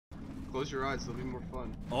Close your eyes, it'll be more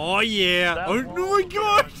fun. Oh yeah! Oh my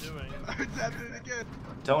gosh! It's happening again.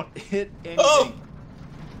 Don't hit anything.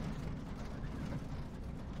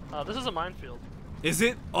 Oh! This is a minefield. Is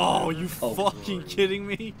it? Oh, you fucking kidding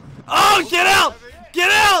me? Oh, get out!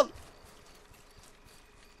 Get out!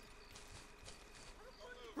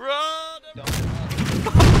 Run!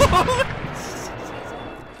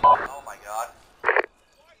 Oh my god.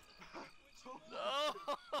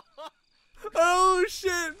 Oh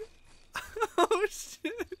shit! Oh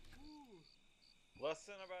shit!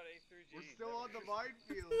 Lesson about a3g. We're still on the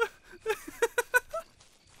minefield.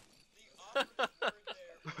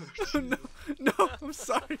 No, no, I'm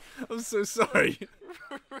sorry. I'm so sorry.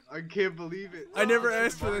 I can't believe it. I never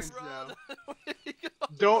asked for this. Now.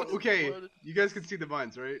 Don't. Okay, you guys can see the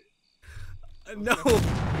mines, right? No.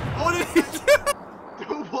 What did he do?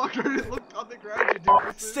 Don't walk right and look on the ground, you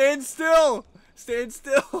doofus. Stand still. Stand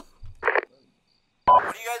still. What are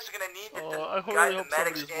you guys gonna need to I guide really hope the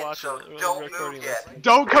medics somebody's in, watching so it when don't we're recording move yet.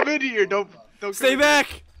 Don't come in here. Don't Stay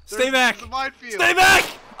back. Stay back. There's a minefield. Stay back.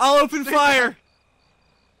 I'll open fire.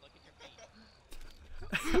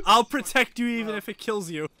 I'll protect you even if it kills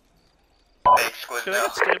you. Hey, squid Can I now.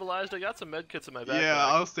 get stabilized? I got some medkits in my backpack. Yeah,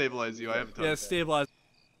 I'll stabilize you. I have a ton. Yeah, stabilize.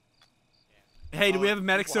 Hey, do we have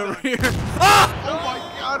medics over here? Ah! Oh my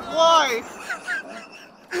god, why?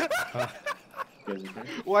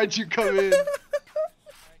 Why'd you come in?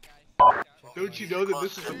 Don't you know that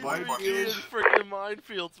this is a These minefield? freaking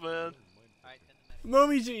minefields, man.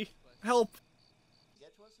 Momiji, help.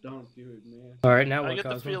 Don't do it, man. Alright, now I what, get the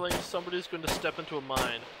Cosmo? feeling somebody's going to step into a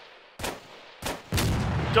mine.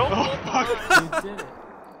 Don't Oh, look fuck. You did it.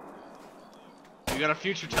 You got a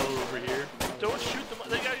future teller over here. Don't shoot the mines.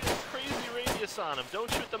 They got a crazy radius on them. Don't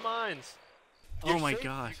shoot the mines. Oh my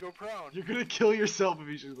god. Go prone. You're gonna kill yourself if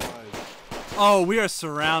you shoot the mines. Oh, we are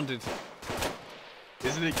surrounded.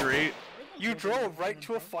 Isn't it great? You drove right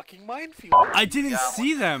to a fucking minefield. I didn't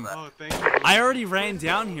see them. Oh, thank you. I already ran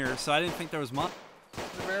down here, so I didn't think there was much.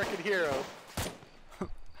 An American hero.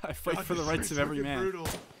 I fight God, for the this rights is of every fucking man. brutal.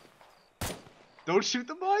 Don't shoot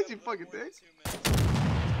the mines, you fucking dick.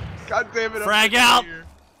 God damn it. I'm Frag fucking out. here.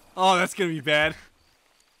 Oh, that's gonna be bad.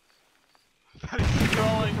 That is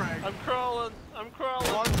Crawling. frag. I'm crawling. I'm crawling.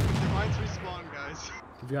 The mines respawn, guys.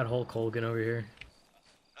 We got Hulk Hogan over here.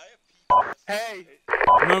 Hey,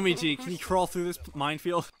 Momiji, can you crawl through this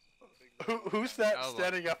minefield? who's that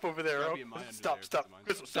standing up over there? Gotta be a mine under Stop, there. stop.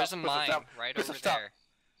 There's a Crystal, mine. stop. There's a Crystal, mine stop. right Crystal, over stop. there.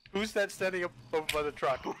 Who's that standing up over by the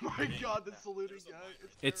truck? Oh my god, the saluting guy.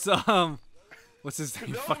 It's what's his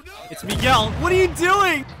name? No, Fuck. no. It's Miguel. What are you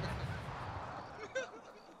doing?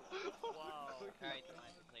 Alright, the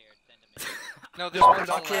mine's cleared. 10 to me. No, there's No, one to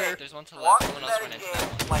not the clear. left. There's one to the Walk left. the Someone else went medic into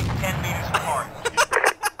that in one. like 10 meters apart.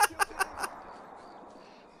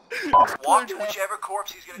 Walk to whichever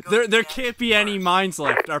corpse he's gonna go to There next can't be any first. mines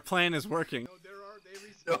left. Our plan is working. No, there are.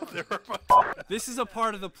 They No, respawn. there are. This is a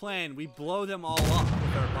part of the plan. We blow them all up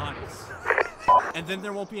with our mines. And then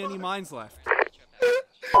there won't be any mines left.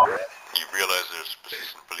 You realize there's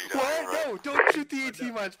position bleed out, What? right? No, don't shoot the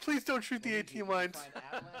AT mines. Please don't shoot the AT mines.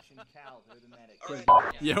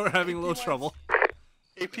 Yeah, we're having a little trouble.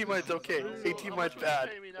 AP mines okay. AT mines bad.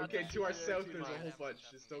 Okay, to our south there's a whole bunch.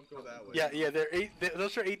 Just don't go that way. Yeah,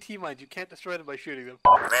 those are AT mines. You can't destroy them by shooting them.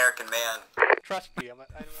 American man. Trust me.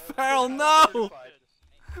 Farrell, no!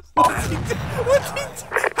 What's he do? What's he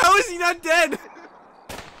do? How is he not dead?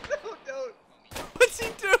 No, don't. What's he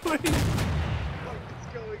doing? What is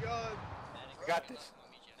going on? I got this.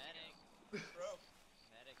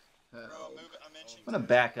 I'm gonna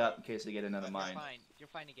back up in case I get another mine. You're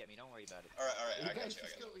fine to get me. Don't worry about it. Alright, I got you.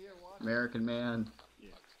 American man.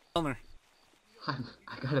 Elmer. I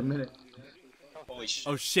got a minute. Holy shit.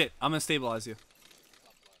 Oh shit, I'm gonna stabilize you.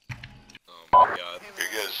 Oh my god. You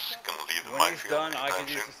guys gonna leave the When he's minefield done, I anytime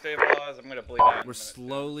can use soon? to stabilize. I'm gonna bleed out. We're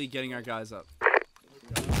slowly getting our guys up.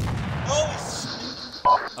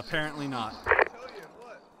 Oh, Apparently not.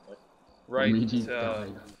 Right. Luigi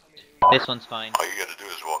died. This one's fine. all you gotta do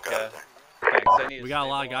is walk out Yeah. of there. Thanks. I need We to got a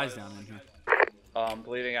lot of guys stabilize. down in here.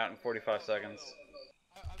 Bleeding out in 45 seconds.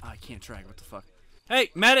 I can't drag. What the fuck? Hey,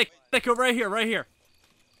 medic! Medic, over right here, right here.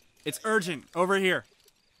 It's urgent. Over here.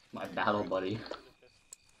 My battle buddy.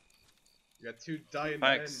 You got two dying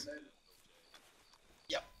Thanks. men.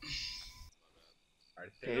 Yep.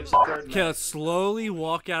 Alright, Okay, here's the third Okay, let's slowly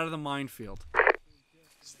walk out of the minefield.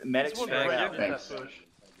 Medics Thank spread you. out. Thanks.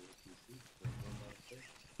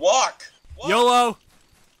 Walk! YOLO!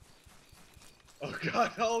 Oh god,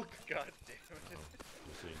 Hulk! God damn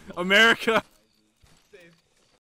it. America!